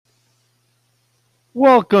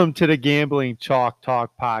Welcome to the Gambling Chalk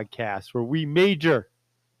Talk podcast, where we major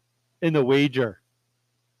in the wager.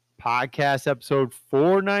 Podcast episode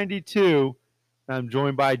 492. I'm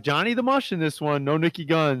joined by Johnny the Mush in this one. No Nicky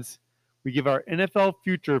Guns. We give our NFL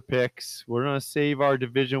future picks. We're going to save our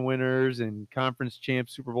division winners and conference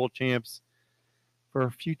champs, Super Bowl champs for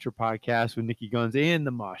a future podcast with Nicky Guns and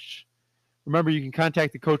the Mush. Remember, you can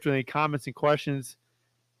contact the coach with any comments and questions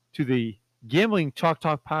to the Gambling Chalk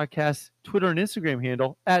Talk podcast Twitter and Instagram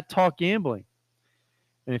handle at Talk Gambling.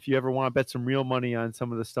 And if you ever want to bet some real money on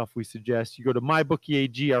some of the stuff we suggest, you go to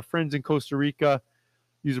MyBookieAG, our friends in Costa Rica.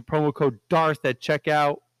 Use a promo code DARTH at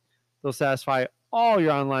checkout. They'll satisfy all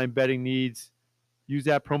your online betting needs. Use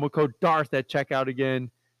that promo code DARTH at checkout again.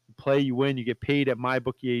 You play, you win, you get paid at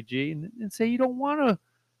MyBookieAG. And say you don't want to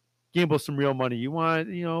gamble some real money. You want,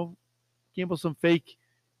 gamble some fake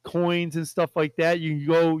coins and stuff like that. You can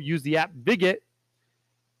go use the app Viget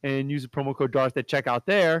and use the promo code DARTH at checkout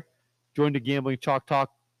there. Join the Gambling Chalk Talk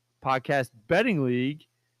podcast betting league,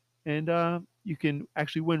 and you can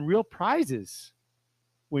actually win real prizes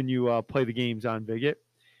when you play the games on Viget.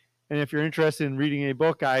 And if you're interested in reading a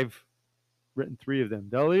book, I've written 3 of them.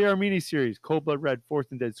 The Ali Armeni series, Cold Blood Red, Fourth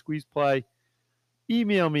and Dead Squeeze Play.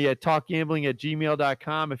 Email me at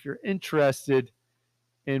talkgambling@gmail.com if you're interested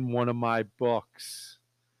in one of my books.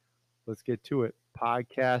 Let's get to it.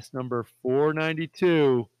 Podcast number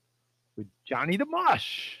 492 with Johnny the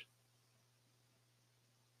Mush.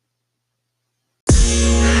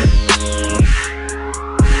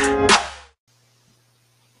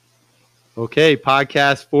 Okay,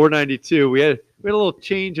 podcast 492. We had a little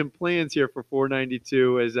change in plans here for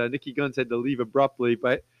 492 as Nicky Guns had to leave abruptly,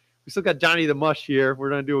 but we still got Johnny the Mush here. We're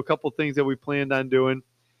going to do a couple things that we planned on doing.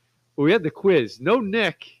 But we had the quiz. No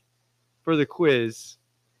Nick for the quiz,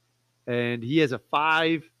 and he has a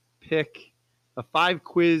 5-quiz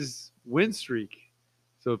win streak.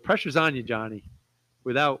 So pressure's on you, Johnny.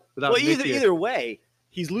 Without either way,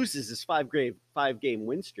 he loses his 5-game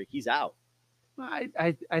win streak. He's out. I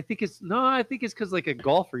think it's because like a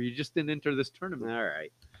golfer, you just didn't enter this tournament. All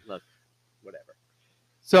right, look, whatever.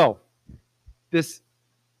 So this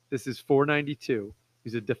is 492.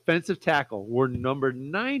 He's a defensive tackle. We're number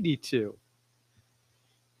 92.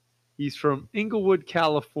 He's from Inglewood,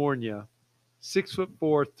 California.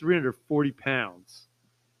 6'4", 340 pounds.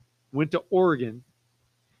 Went to Oregon.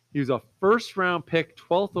 He was a first-round pick,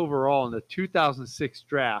 12th overall in the 2006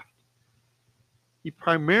 draft. He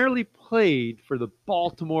primarily played for the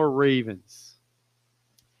Baltimore Ravens.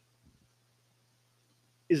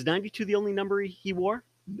 Is 92 the only number he wore?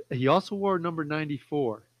 He also wore number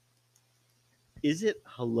 94. Is it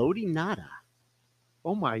Haloti Ngata?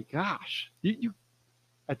 Oh my gosh!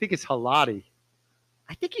 I think it's Haloti.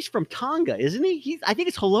 I think he's from Tonga, isn't he? I think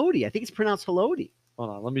it's Haloti. I think it's pronounced Haloti.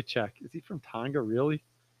 Hold on, let me check. Is he from Tonga? Really?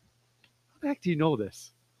 How the heck do you know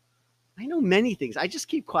this? I know many things. I just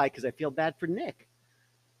keep quiet because I feel bad for Nick.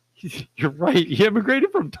 You're right. He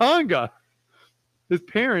immigrated from Tonga. His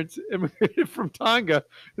parents immigrated from Tonga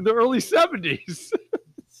in the early 70s.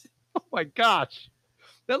 Oh my gosh.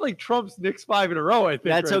 That like trumps Nick's 5 in a row, I think.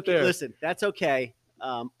 That's right okay. there. Listen, that's okay.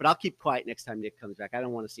 But I'll keep quiet next time Nick comes back. I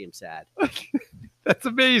don't want to see him sad. That's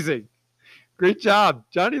amazing. Great job.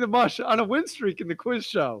 Johnny the Mush on a win streak in the quiz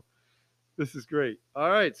show. This is great.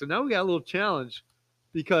 All right. So now we got a little challenge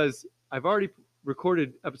because I've already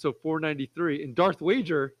recorded episode 493 and Darth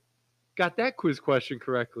Wager got that quiz question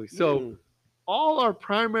correctly. So all our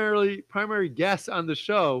primary guests on the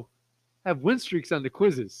show have win streaks on the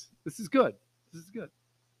quizzes. This is good.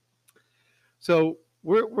 So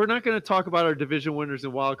we're not going to talk about our division winners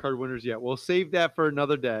and wild card winners yet. We'll save that for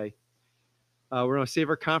another day. We're going to save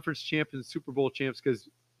our conference champs and Super Bowl champs because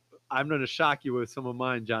I'm going to shock you with some of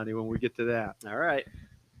mine, Johnny, when we get to that. All right.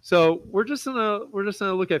 So we're just gonna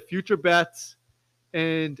look at future bets,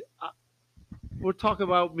 and we'll talk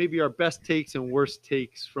about maybe our best takes and worst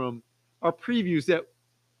takes from our previews that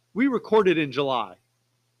we recorded in July.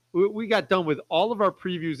 We got done with all of our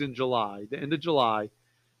previews in July, the end of July,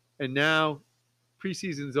 and now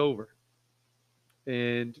preseason's over.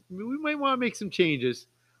 And we might want to make some changes,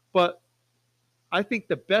 but I think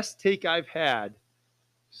the best take I've had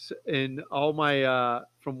in all my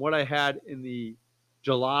from what I had in the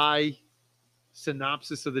July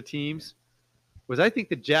synopsis of the teams was I think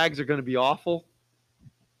the Jags are going to be awful.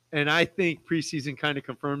 And I think preseason kind of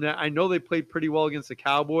confirmed that. I know they played pretty well against the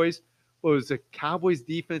Cowboys, but it was the Cowboys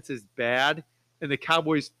defense is bad and the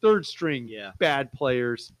Cowboys third string bad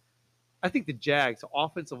players. I think the Jags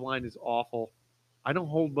offensive line is awful. I don't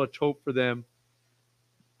hold much hope for them.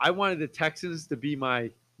 I wanted the Texans to be my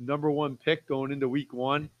number 1 pick going into week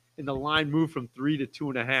 1. and the line moved from 3 to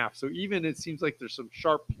 2.5. So even it seems like there's some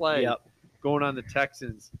sharp play Yep. going on the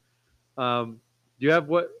Texans. Do you have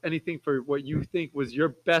anything for what you think was your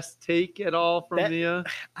best take at all from the?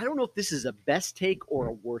 I don't know if this is a best take or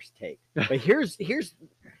a worst take, but here's.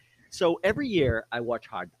 So every year I watch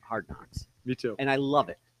Hard Knocks, Me too. and I love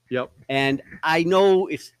it. Yep. And I know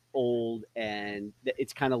it's old and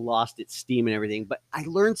it's kind of lost its steam and everything, but I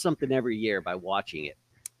learn something every year by watching it.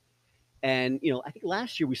 And I think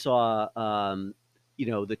last year we saw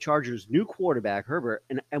the Chargers' new quarterback Herbert,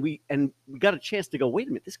 and we got a chance to go, wait a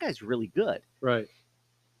minute, this guy's really good. Right.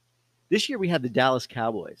 This year we had the Dallas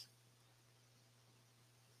Cowboys,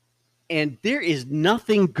 and there is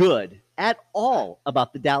nothing good at all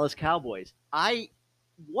about the Dallas Cowboys. I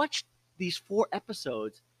watched these 4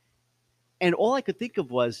 episodes, and all I could think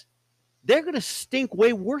of was they're going to stink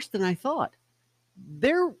way worse than I thought.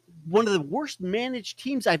 They're one of the worst managed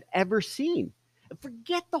teams I've ever seen.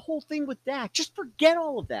 Forget the whole thing with Dak. Just forget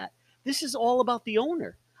all of that. This is all about the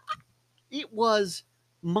owner. It was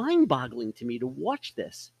mind-boggling to me to watch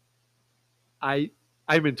this. I'm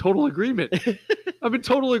in total agreement. I'm in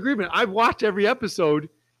total agreement. I've watched every episode,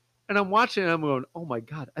 and I'm watching and I'm going, oh my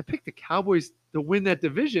God, I picked the Cowboys to win that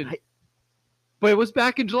division. But it was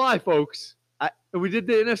back in July, folks. And we did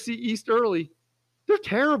the NFC East early. They're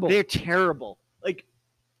terrible. They're terrible.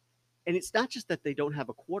 And it's not just that they don't have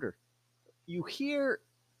a quarter. You hear,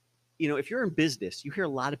 if you're in business, you hear a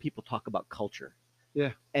lot of people talk about culture. Yeah.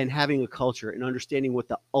 And having a culture and understanding what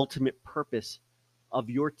the ultimate purpose of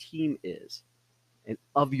your team is, and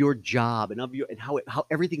of your job, and how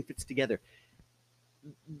everything fits together.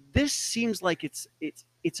 This seems like it's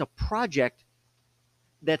a project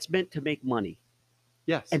that's meant to make money.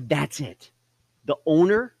 Yes. And that's it. The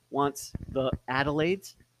owner wants the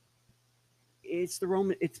accolades. It's the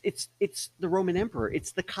Roman. It's the Roman Emperor.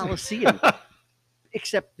 It's the Colosseum.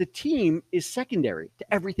 Except the team is secondary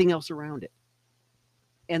to everything else around it,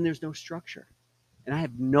 and there's no structure. And I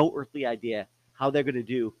have no earthly idea how they're going to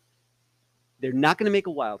do. They're not going to make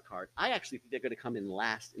a wild card. I actually think they're going to come in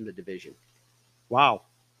last in the division. Wow.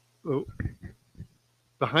 Oh.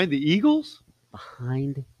 Behind the Eagles?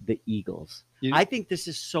 Behind the Eagles. I think this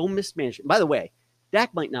is so mismanaged. By the way,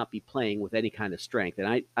 Dak might not be playing with any kind of strength, and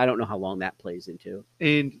I don't know how long that plays into.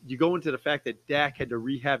 And you go into the fact that Dak had to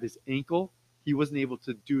rehab his ankle. He wasn't able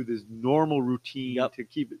to do this normal routine to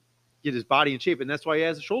get his body in shape, and that's why he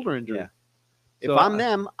has a shoulder injury. Yeah. So, if I'm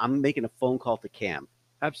them, I'm making a phone call to Cam.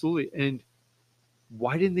 Absolutely. And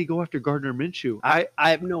why didn't they go after Gardner Minshew? I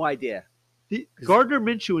have no idea. Gardner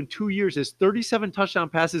Minshew in 2 years has 37 touchdown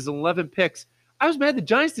passes and 11 picks. I was mad the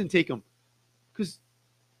Giants didn't take him because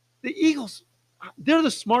the Eagles, they're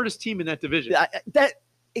the smartest team in that division.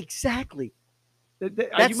 Exactly.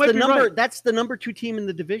 That's the number. Right. That's the number 2 team in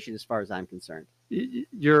the division, as far as I'm concerned.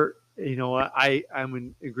 I'm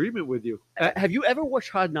in agreement with you. Have you ever watched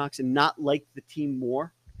Hard Knocks and not liked the team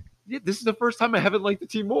more? Yeah, this is the first time I haven't liked the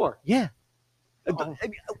team more. Yeah. Oh.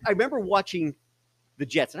 I remember watching the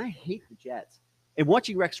Jets, and I hate the Jets, and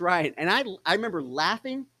watching Rex Ryan, and I remember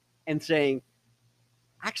laughing and saying,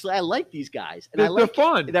 actually, I like these guys. And they're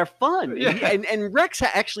fun. They're fun. Yeah. And Rex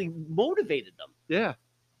actually motivated them. Yeah.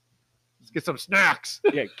 Let's get some snacks.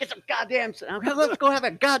 Yeah, get some goddamn snacks. Let's go have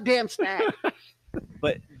a goddamn snack.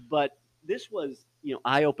 But this was,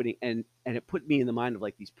 eye-opening, and it put me in the mind of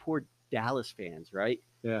like these poor Dallas fans, right?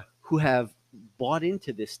 Yeah. Who have bought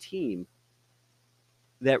into this team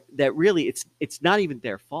that really it's not even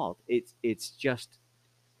their fault. It's just,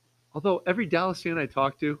 although every Dallas fan I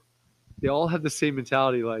talk to, they all have the same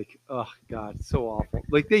mentality, like, oh God, it's so awful.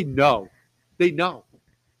 Like they know.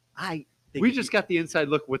 We just got the inside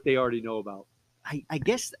look what they already know about. I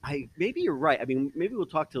guess maybe you're right. I mean, maybe we'll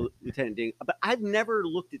talk to Lieutenant Ding, but I've never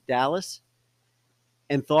looked at Dallas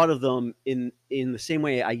and thought of them in the same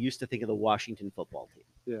way I used to think of the Washington football team.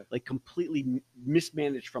 Yeah. Like completely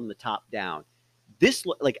mismanaged from the top down. This,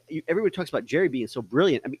 like, everybody talks about Jerry being so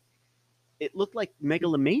brilliant. I mean, it looked like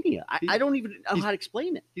megalomania. I don't even know how to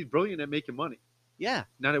explain it. He's brilliant at making money. Yeah.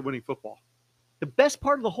 Not at winning football. The best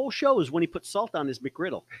part of the whole show is when he put salt on his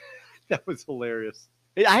McGriddle. That was hilarious.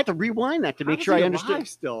 I had to rewind that to make sure I understood.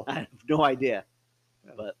 Still, I have no idea.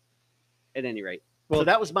 Yeah. But at any rate, well,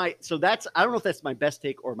 that's I don't know if that's my best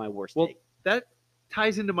take or my worst take. That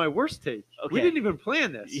ties into my worst take. Okay. We didn't even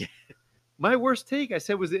plan this. Yeah. My worst take, I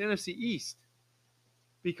said, was the NFC East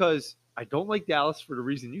because I don't like Dallas for the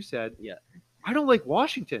reason you said. Yeah. I don't like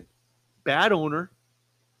Washington. Bad owner.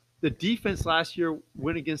 The defense last year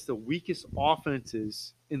went against the weakest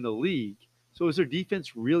offenses in the league. So is their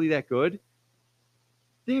defense really that good?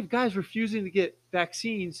 They have guys refusing to get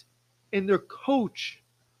vaccines, and their coach,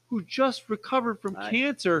 who just recovered from Right.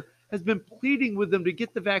 cancer, has been pleading with them to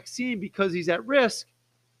get the vaccine because he's at risk,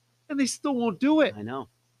 and they still won't do it. I know.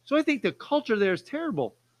 So I think the culture there is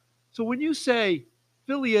terrible. So when you say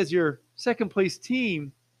Philly as your second place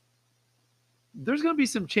team, there's going to be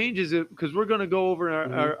some changes because we're going to go over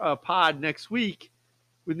our pod next week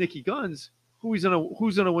with Nikki Guns. Who's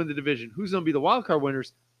going to win the division? Who's going to be the wild card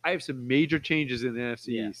winners? I have some major changes in the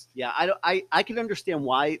NFC East. Yeah, I can understand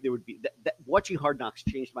why there would be watching Hard Knocks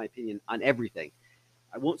changed my opinion on everything.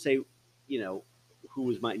 I won't say, who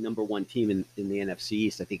was my number one team in the NFC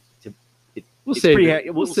East. I think We'll save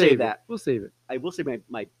that. We'll save it. I will say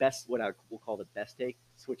my best, what I will call the best take,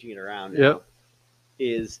 switching it around,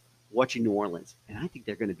 is watching New Orleans, and I think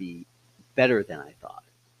they're going to be better than I thought.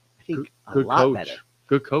 I think good a lot coach. better.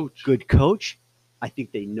 Good coach. Good coach. I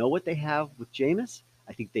think they know what they have with Jameis.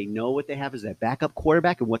 I think they know what they have as their backup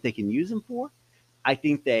quarterback and what they can use him for. I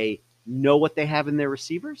think they know what they have in their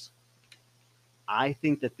receivers. I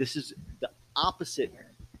think that this is the opposite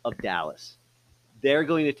of Dallas. They're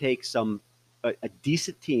going to take a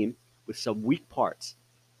decent team with some weak parts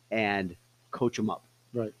and coach them up.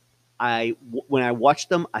 Right. When I watched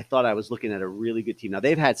them, I thought I was looking at a really good team. Now,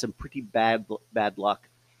 they've had some pretty bad luck,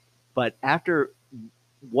 but after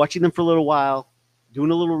watching them for a little while,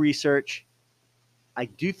 doing a little research, I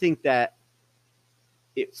do think that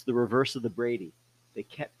it's the reverse of the Brady. They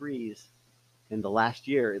kept Breeze in the last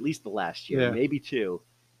year, at least the last year, maybe two.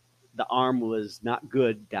 The arm was not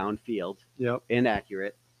good downfield and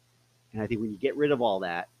accurate. And I think when you get rid of all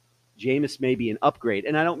that, Jameis may be an upgrade.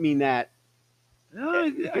 And I don't mean that. No,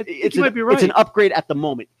 you might be right. It's an upgrade at the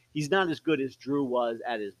moment. He's not as good as Drew was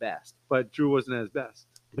at his best. But Drew wasn't at his best.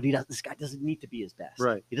 But this guy doesn't need to be his best.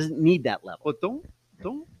 Right. He doesn't need that level. But don't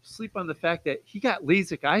sleep on the fact that he got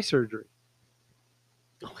LASIK eye surgery.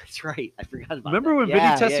 Oh, that's right. I forgot about Remember that. when Vinny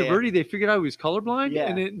Testaverde, they figured out he was colorblind? Yeah.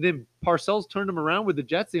 And then Parcells turned him around with the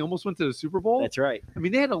Jets. They almost went to the Super Bowl. That's right. I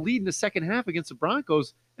mean, they had a lead in the second half against the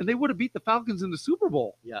Broncos, and they would have beat the Falcons in the Super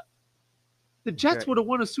Bowl. Yeah. The Jets would have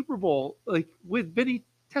won a Super Bowl with Vinny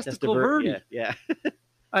Testaverde. Yeah.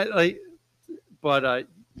 I'm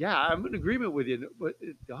in agreement with you. But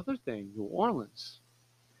the other thing, New Orleans,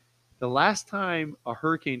 the last time a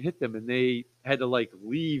hurricane hit them and they had to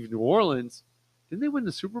leave New Orleans, didn't they win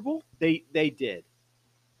the Super Bowl? They did.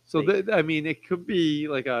 So it could be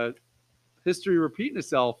like a history repeating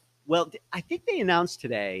itself. Well, I think they announced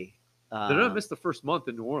today. They're going to miss the first month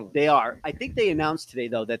in New Orleans. They are. I think they announced today,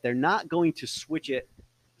 though, that they're not going to switch it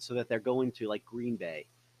so that they're going to Green Bay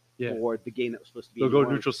for the game that was supposed to be. They'll go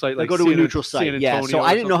neutral site. They'll go to a neutral site. Yeah. So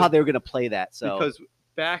I didn't know how they were going to play that. So because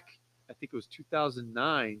back, I think it was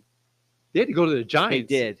 2009. They had to go to the Giants.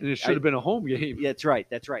 They did. And it should have been a home game. Yeah, that's right.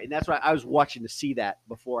 And that's why I was watching to see that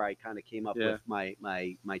before I kind of came up with my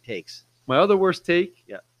takes. My other worst take,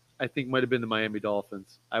 I think might have been the Miami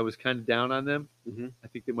Dolphins. I was kind of down on them. Mm-hmm. I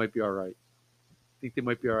think they might be all right.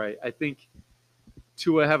 I think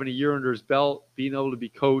Tua having a year under his belt, being able to be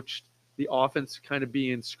coached, the offense kind of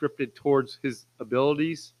being scripted towards his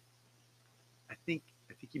abilities, I think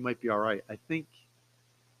he might be all right. I think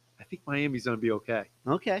Miami's going to be okay.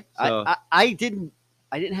 Okay. So, I didn't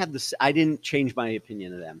change my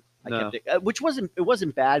opinion of them. I kept it, which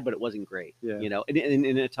wasn't bad, but it wasn't great. Yeah.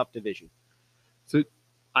 In a tough division. So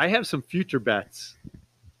I have some future bets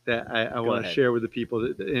that I want to share with the people,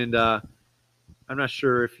 and I'm not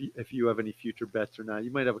sure if you have any future bets or not.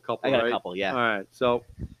 You might have a couple. I got right? a couple, yeah. All right, so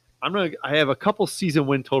I have a couple season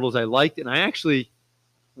win totals I liked, and I actually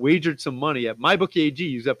wagered some money at MyBookieAG.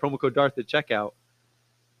 Use that promo code Darth at checkout.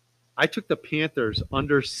 I took the Panthers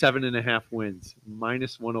under 7.5 wins,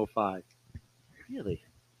 -105. Really?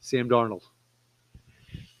 Sam Darnold.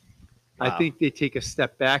 Wow. I think they take a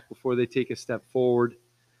step back before they take a step forward.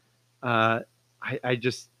 I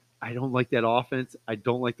don't like that offense. I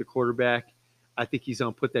don't like the quarterback. I think he's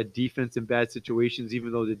going to put that defense in bad situations,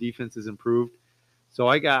 even though the defense has improved. So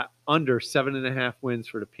I got under 7.5 wins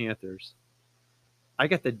for the Panthers. I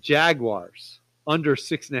got the Jaguars under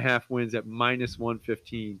 6.5 wins at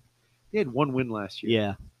 -115. They had one win last year.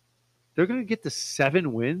 Yeah. They're going to get to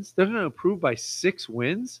 7 wins. They're going to improve by 6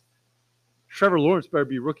 wins. Trevor Lawrence better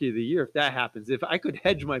be Rookie of the Year if that happens. If I could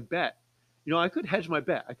hedge my bet, I could hedge my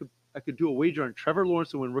bet. I could do a wager on Trevor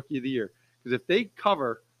Lawrence to win Rookie of the Year, because if they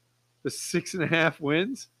cover the 6.5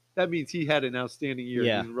 wins, that means he had an outstanding year.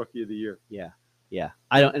 Yeah. He's Rookie of the Year. Yeah.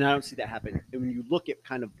 I don't see that happen. And when you look at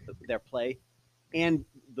kind of their play and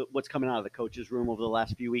what's coming out of the coach's room over the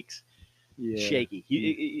last few weeks, shaky.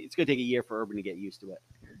 It's going to take a year for Urban to get used to it.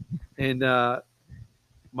 And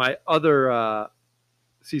my other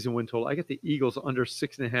season win total, I got the Eagles under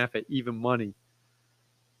 6.5 at even money.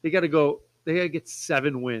 They got to go they got to get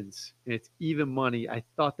 7 wins, and it's even money. I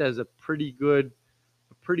thought that was a pretty good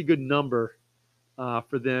number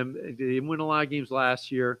for them. They didn't win a lot of games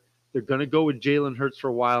last year. They're going to go with Jalen Hurts for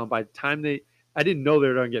a while, and by the time I didn't know they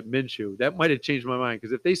were going to get Minshew. That might have changed my mind,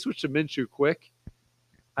 because if they switch to Minshew quick,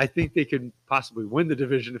 I think they could possibly win the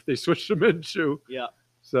division if they switch to Minshew. Yeah.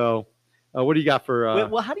 So, what do you got for?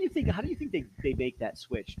 Well, how do you think they make that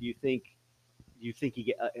switch? Do you think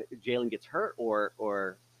Jalen gets hurt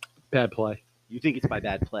or bad play? You think it's by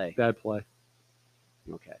bad play? Bad play.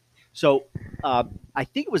 Okay. So I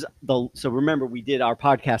think it was so remember we did our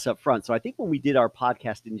podcast up front. So I think when we did our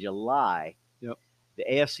podcast in July, yep, the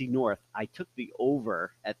AFC North, I took the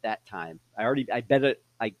over at that time. I bet it.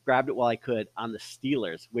 I grabbed it while I could on the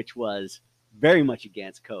Steelers, which was very much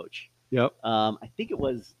against Coach. Yep. I think it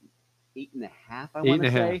was 8.5. I want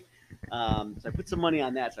to say. So I put some money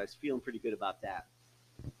on that, so I was feeling pretty good about that.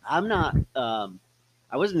 I'm not.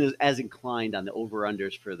 I wasn't as inclined on the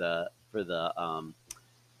over/unders for the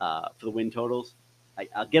win totals.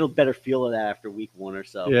 I'll get a better feel of that after week 1 or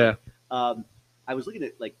so. Yeah. I was looking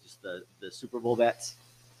at like just the Super Bowl bets.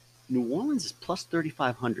 New Orleans is plus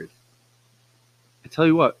 3,500. I tell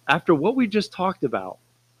you what, after what we just talked about,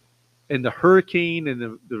 and the hurricane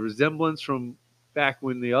and the resemblance from back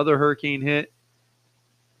when the other hurricane hit,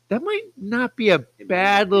 that might not be a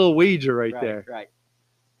bad little wager right there. Right.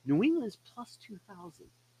 New England's plus 2,000.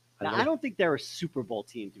 Now, I don't think they're a Super Bowl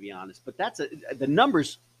team, to be honest, but the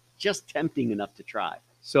number's just tempting enough to try.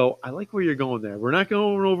 So I like where you're going there. We're not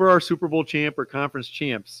going over our Super Bowl champ or conference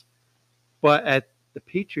champs, but at the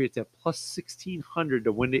Patriots at plus 1,600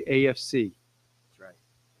 to win the AFC. That's right.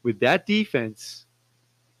 With that defense,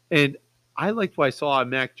 and I liked what I saw on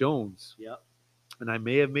Mac Jones. Yep. And I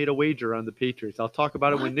may have made a wager on the Patriots. I'll talk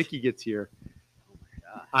about it when Nikki gets here. Oh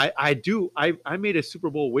my God. I do. I made a Super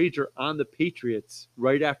Bowl wager on the Patriots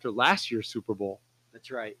right after last year's Super Bowl.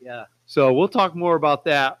 That's right. Yeah. So we'll talk more about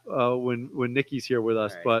that when Nikki's here with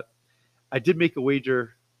us. Right. But I did make a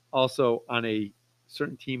wager also on a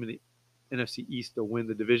certain team in the NFC East to win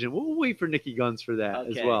the division. We'll wait for Nikki Guns for that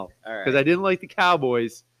as well. All right. Because I didn't like the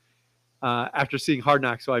Cowboys after seeing Hard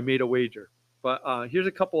Knocks, so I made a wager. But here's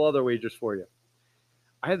a couple other wagers for you.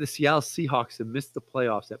 I have the Seattle Seahawks to miss the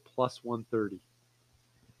playoffs at plus 130.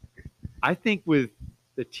 I think with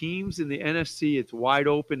the teams in the NFC, it's wide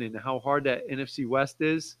open, and how hard that NFC West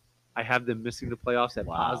is, I have them missing the playoffs at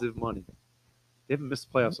positive money. They haven't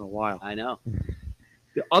missed the playoffs in a while. I know.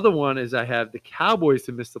 The other one is I have the Cowboys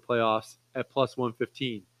to miss the playoffs at plus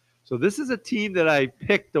 115. So this is a team that I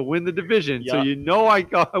picked to win the division. Yep. So you know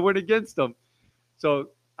I went against them. So,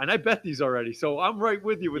 and I bet these already. So I'm right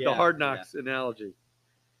with you with the Hard Knocks analogy.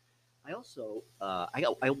 I also I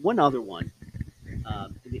got one other one in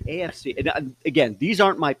the AFC. And again, these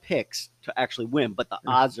aren't my picks to actually win, but the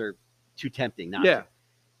odds are too tempting not to.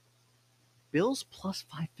 Bills plus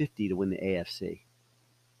 550 to win the AFC.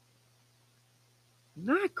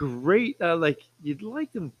 Not great. Like you'd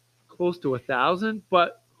like them close to 1,000,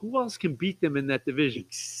 but who else can beat them in that division?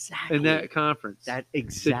 Exactly. In that conference.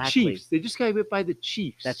 Exactly. The Chiefs. They just got to get by the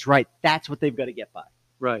Chiefs. That's right. That's what they've got to get by.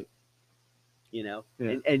 Right. You know,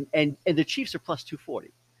 Yeah. and the Chiefs are plus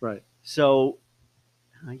 240. Right. So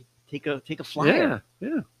take a flyer.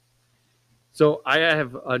 Yeah. So I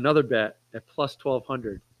have another bet at plus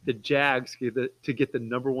 1,200. The Jags to get the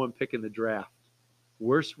number 1 pick in the draft.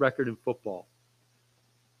 Worst record in football.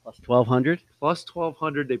 Plus 1,200. Plus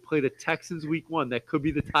 1,200. They play the Texans week 1. That could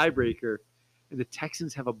be the tiebreaker. And the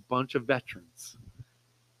Texans have a bunch of veterans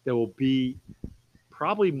that will be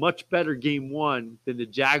probably much better game 1 than the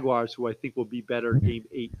Jaguars, who I think will be better game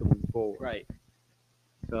 8 going forward. Right.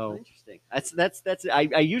 So interesting. That's I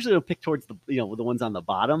usually will pick towards the ones on the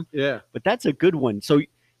bottom. Yeah. But that's a good one. So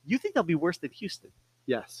you think they'll be worse than Houston?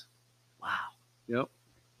 Yes. Wow. Yep.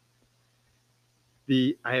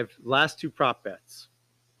 I have last 2 prop bets.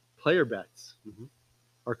 Player bets. Mm-hmm.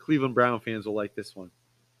 Our Cleveland Brown fans will like this one.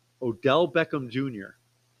 Odell Beckham Jr.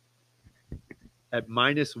 at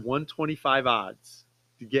minus 125 odds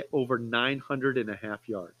to get over 900.5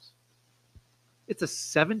 yards. It's a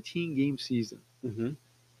 17-game season. Mm-hmm.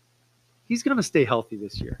 He's going to stay healthy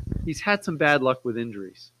this year. He's had some bad luck with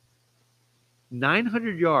injuries.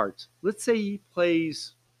 900 yards. Let's say he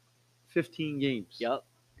plays 15 games. Yep.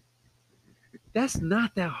 That's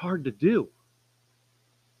not that hard to do.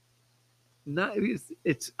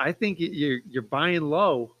 I think you're buying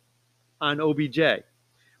low on OBJ.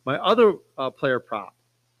 My other player prop,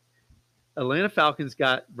 Atlanta Falcons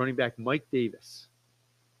got running back Mike Davis.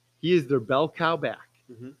 He is their bell cow back.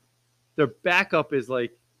 Mm-hmm. Their backup is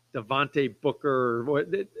like Devontae Booker.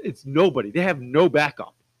 It's nobody. They have no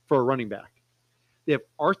backup for a running back. They have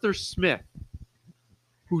Arthur Smith,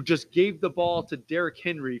 who just gave the ball to Derrick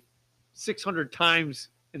Henry 600 times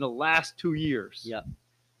in the last 2 years. Yep.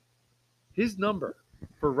 His number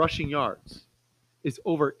for rushing yards is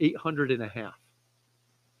over 800 and a half.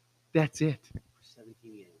 That's it.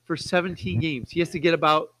 For 17 games. He has to get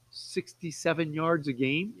about 67 yards a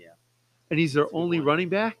game. Yeah. And he's their That's a good only one. running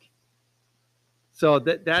back. So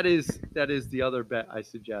that is the other bet I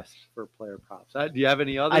suggest for player props. Do you have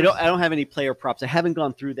any others? I don't have any player props. I haven't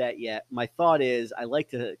gone through that yet. My thought is I like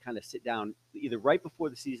to kind of sit down either right before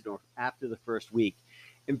the season or after the first week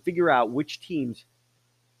and figure out which teams,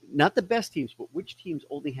 not the best teams, but which teams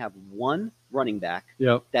only have one running back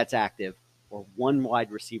Yep. that's active or one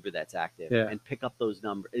wide receiver that's active, Yeah. and pick up those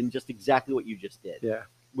numbers and just exactly what you just did, Yeah.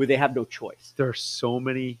 where they have no choice. There are so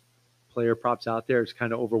many player props out there. It's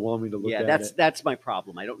kind of overwhelming to look at. That's my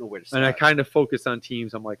problem. I don't know where to start. And I kind of focus on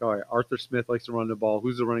teams. I'm like, all right, Arthur Smith likes to run the ball.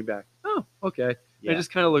 Who's the running back? Oh, okay. Yeah. I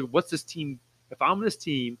just kind of look, what's this team? If I'm this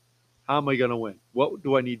team, how am I going to win? What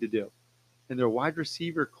do I need to do? And their wide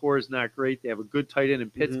receiver core is not great. They have a good tight end in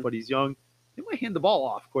Pitts, Mhm. but he's young. They might hand the ball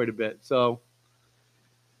off quite a bit. So,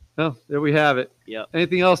 well, there we have it. Yep.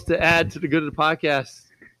 Anything else to add to the good of the podcast,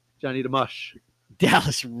 Johnny the Mush?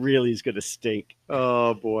 Dallas really is going to stink.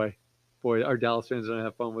 Oh, boy. Boy, our Dallas fans are going to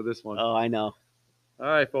have fun with this one. Oh, I know. All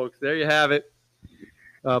right, folks, there you have it.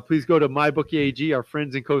 Please go to MyBookieAG, our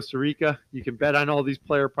friends in Costa Rica. You can bet on all these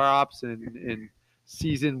player props and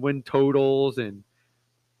season win totals and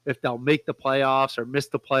if they'll make the playoffs or miss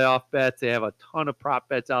the playoff bets. They have a ton of prop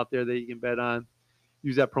bets out there that you can bet on.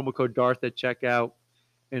 Use that promo code Darth at checkout.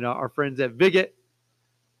 And our friends at Vigit,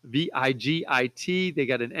 Vigit, they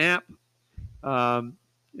got an app. And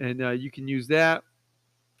you can use that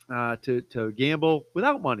to gamble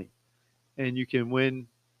without money. And you can win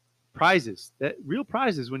prizes, that real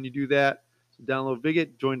prizes when you do that. So download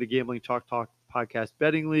Vigit, join the Gambling Talk Podcast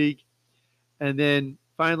Betting League. And then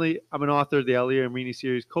finally, I'm an author of the Alia Amrini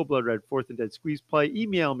series, Cold Blood Red, Fourth and Dead Squeeze Play.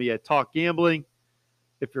 Email me at Talk Gambling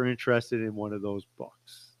if you're interested in one of those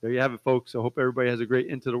books. There you have it, folks. I hope everybody has a great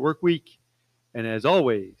into the work week. And as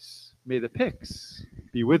always, may the picks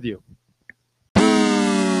be with you.